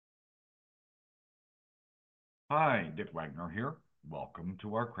Hi, Dick Wagner here. Welcome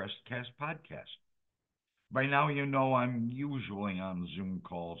to our Crestcast podcast. By now, you know I'm usually on Zoom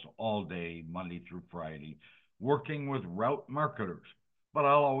calls all day, Monday through Friday, working with route marketers, but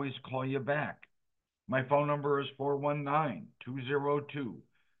I'll always call you back. My phone number is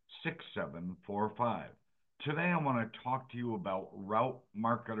 419-202-6745. Today, I want to talk to you about route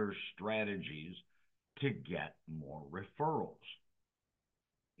marketer strategies to get more referrals.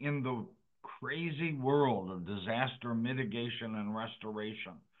 In the crazy world of disaster mitigation and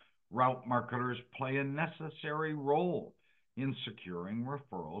restoration, route marketers play a necessary role in securing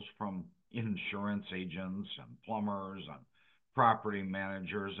referrals from insurance agents and plumbers and property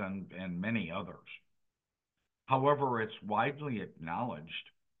managers and many others. However, it's widely acknowledged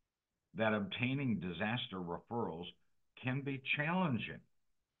that obtaining disaster referrals can be challenging,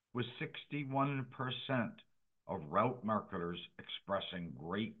 with 61% of route marketers expressing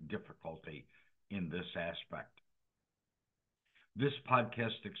great difficulty in this aspect. This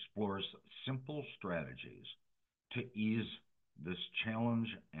podcast explores simple strategies to ease this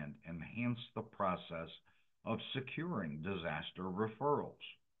challenge and enhance the process of securing disaster referrals.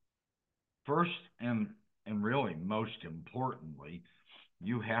 First, and really most importantly,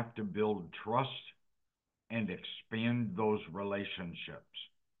 you have to build trust and expand those relationships.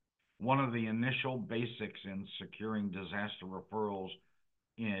 One of the initial basics in securing disaster referrals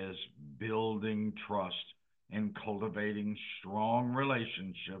is building trust and cultivating strong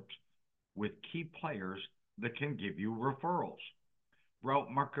relationships with key players that can give you referrals.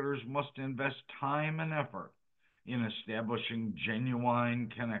 Route marketers must invest time and effort in establishing genuine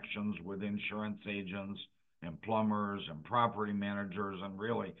connections with insurance agents and plumbers and property managers, and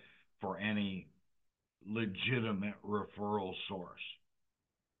really for any legitimate referral source.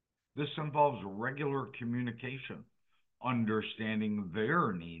 This involves regular communication, understanding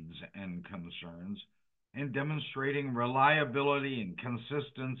their needs and concerns, and demonstrating reliability and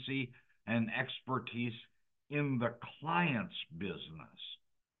consistency and expertise in the client's business.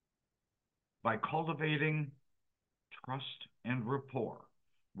 By cultivating trust and rapport,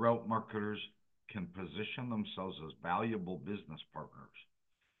 route marketers can position themselves as valuable business partners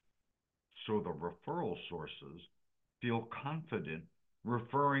so the referral sources feel confident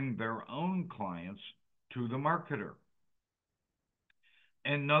referring their own clients to the marketer.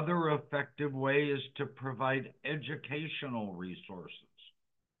 Another effective way is to provide educational resources.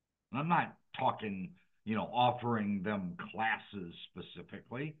 And I'm not talking, offering them classes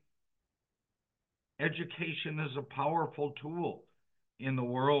specifically. Education is a powerful tool in the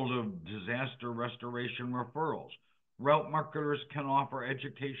world of disaster restoration referrals. Route marketers can offer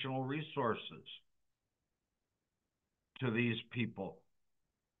educational resources to these people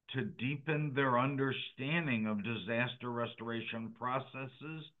to deepen their understanding of disaster restoration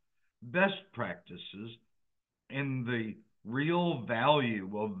processes, best practices, and the real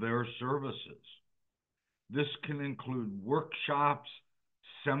value of their services. This can include workshops,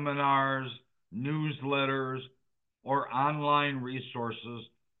 seminars, newsletters, or online resources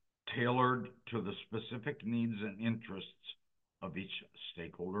tailored to the specific needs and interests of each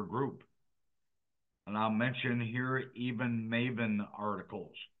stakeholder group. And I'll mention here even Maven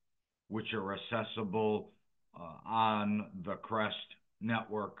articles, which are accessible on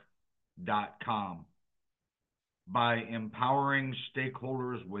thecrestnetwork.com. By empowering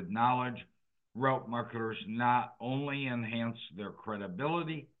stakeholders with knowledge, route marketers not only enhance their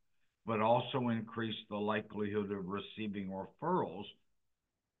credibility, but also increase the likelihood of receiving referrals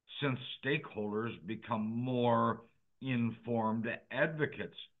since stakeholders become more informed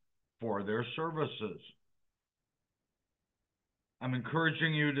advocates for their services. I'm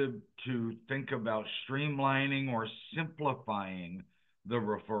encouraging you to think about streamlining or simplifying the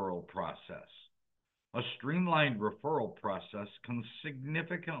referral process. A streamlined referral process can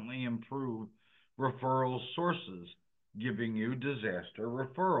significantly improve referral sources, giving you disaster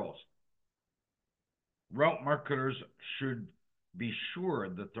referrals. Route marketers should be sure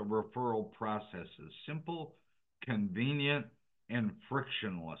that the referral process is simple, convenient, and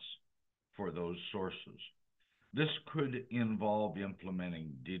frictionless for those sources. This could involve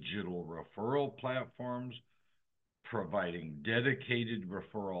implementing digital referral platforms, providing dedicated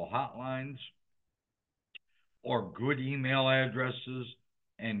referral hotlines, or good email addresses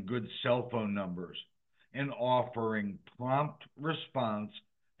and good cell phone numbers, and offering prompt response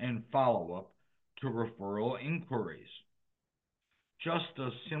and follow-up to referral inquiries. Just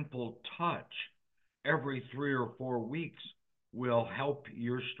a simple touch every 3 or 4 weeks will help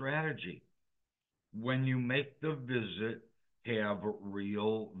your strategy. When you make the visit have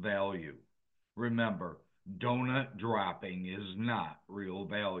real value. Remember, donut dropping is not real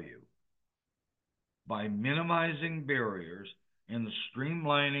value. By minimizing barriers and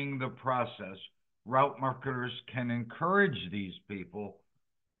streamlining the process, route marketers can encourage these people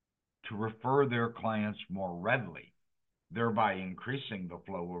to refer their clients more readily, thereby increasing the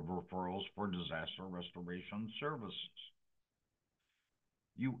flow of referrals for disaster restoration services.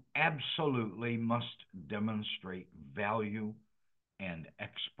 You absolutely must demonstrate value and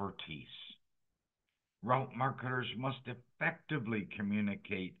expertise. Route marketers must effectively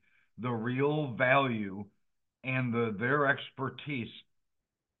communicate the real value and their expertise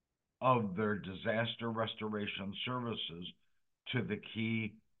of their disaster restoration services to the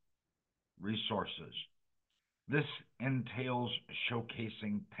key resources. This entails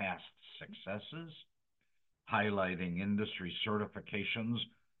showcasing past successes, highlighting industry certifications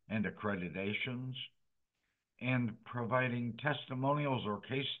and accreditations, and providing testimonials or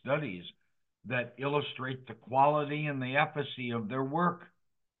case studies that illustrate the quality and the efficacy of their work.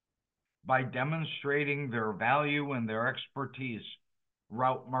 By demonstrating their value and their expertise,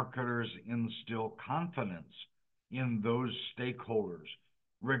 route marketers instill confidence in those stakeholders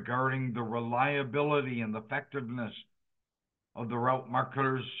regarding the reliability and effectiveness of the route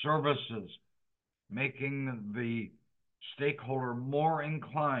marketer's services, making the stakeholder more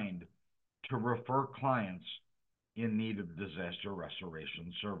inclined to refer clients in need of disaster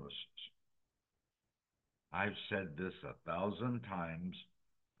restoration services. I've said this 1,000 times.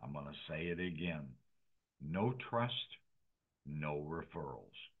 I'm going to say it again. No trust, no referrals.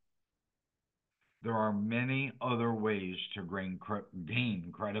 There are many other ways to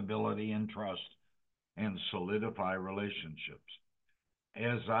gain credibility and trust and solidify relationships.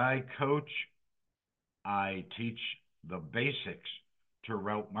 As I coach, I teach the basics to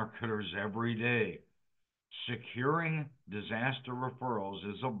route marketers every day. Securing disaster referrals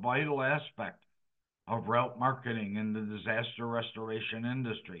is a vital aspect of route marketing in the disaster restoration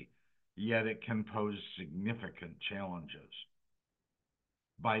industry, yet it can pose significant challenges.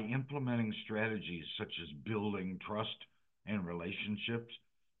 By implementing strategies such as building trust and relationships,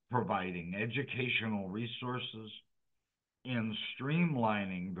 providing educational resources, and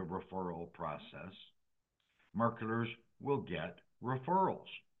streamlining the referral process, marketers will get referrals.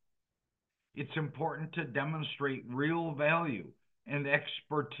 It's important to demonstrate real value and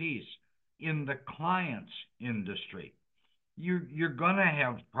expertise in the client's industry. You're going to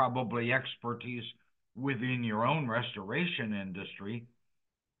have probably expertise within your own restoration industry,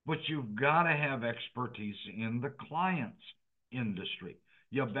 but you've got to have expertise in the client's industry.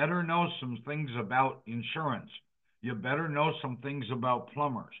 You better know some things about insurance. You better know some things about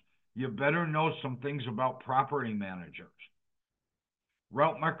plumbers. You better know some things about property managers.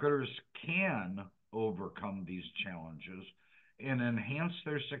 Route marketers can overcome these challenges and enhance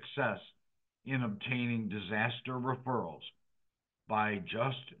their success in obtaining disaster referrals by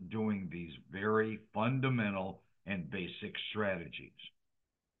just doing these very fundamental and basic strategies.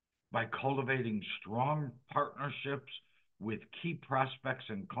 By cultivating strong partnerships with key prospects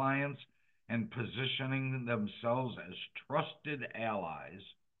and clients and positioning themselves as trusted allies,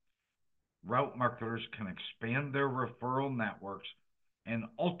 route marketers can expand their referral networks and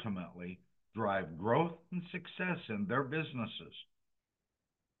ultimately drive growth and success in their businesses.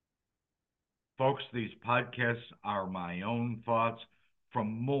 Folks, these podcasts are my own thoughts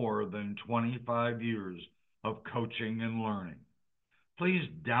from more than 25 years of coaching and learning. Please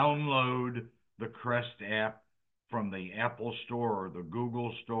download the Crest app from the Apple Store or the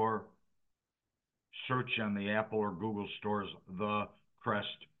Google Store. Search on the Apple or Google stores the Crest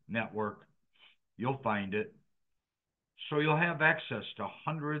Network. You'll find it. So you'll have access to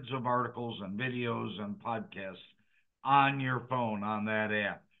hundreds of articles and videos and podcasts on your phone on that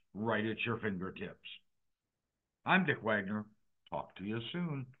app, right at your fingertips. I'm Dick Wagner. Talk to you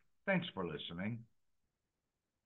soon. Thanks for listening.